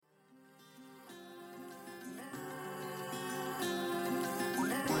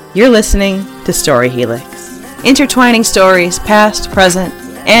You're listening to Story Helix, intertwining stories past, present,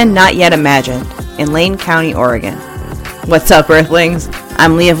 and not yet imagined in Lane County, Oregon. What's up, Earthlings?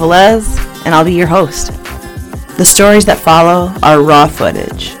 I'm Leah Velez, and I'll be your host. The stories that follow are raw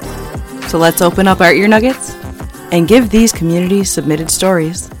footage. So let's open up our ear nuggets and give these community-submitted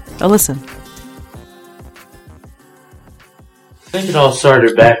stories a listen. I think it all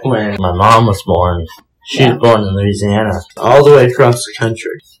started back when my mom was born. She was born in Louisiana, all the way across the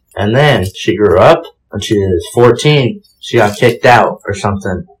country. And then she grew up. When she was 14, she got kicked out or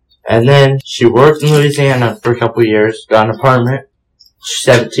something. And then she worked in Louisiana for a couple of years, got an apartment. She's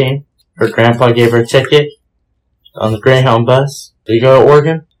 17. Her grandpa gave her a ticket on the Greyhound bus to go to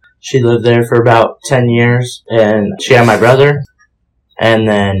Oregon. She lived there for about 10 years, and she had my brother. And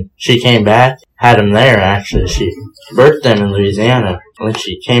then she came back, had him there actually. She birthed him in Louisiana. And then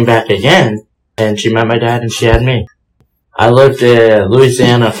she came back again, and she met my dad, and she had me. I lived in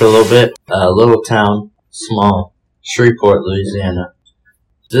Louisiana for a little bit, a little town, small, Shreveport, Louisiana.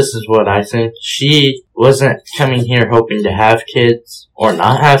 This is what I think. She wasn't coming here hoping to have kids or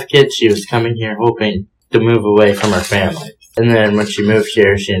not have kids. She was coming here hoping to move away from her family. And then when she moved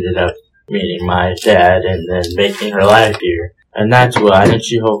here, she ended up meeting my dad and then making her life here. And that's what I think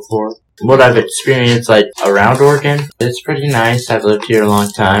she hoped for. What I've experienced, around Oregon, it's pretty nice. I've lived here a long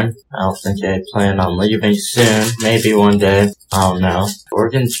time. I don't think I plan on leaving soon. Maybe one day. I don't know.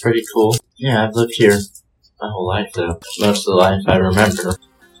 Oregon's pretty cool. Yeah, I've lived here my whole life, though. Most of the life I remember.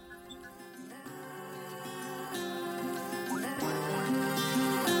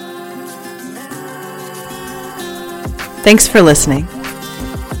 Thanks for listening.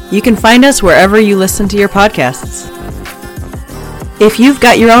 You can find us wherever you listen to your podcasts. If you've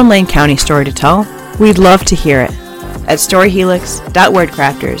got your own Lane County story to tell, we'd love to hear it at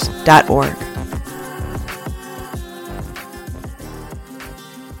storyhelix.wordcrafters.org.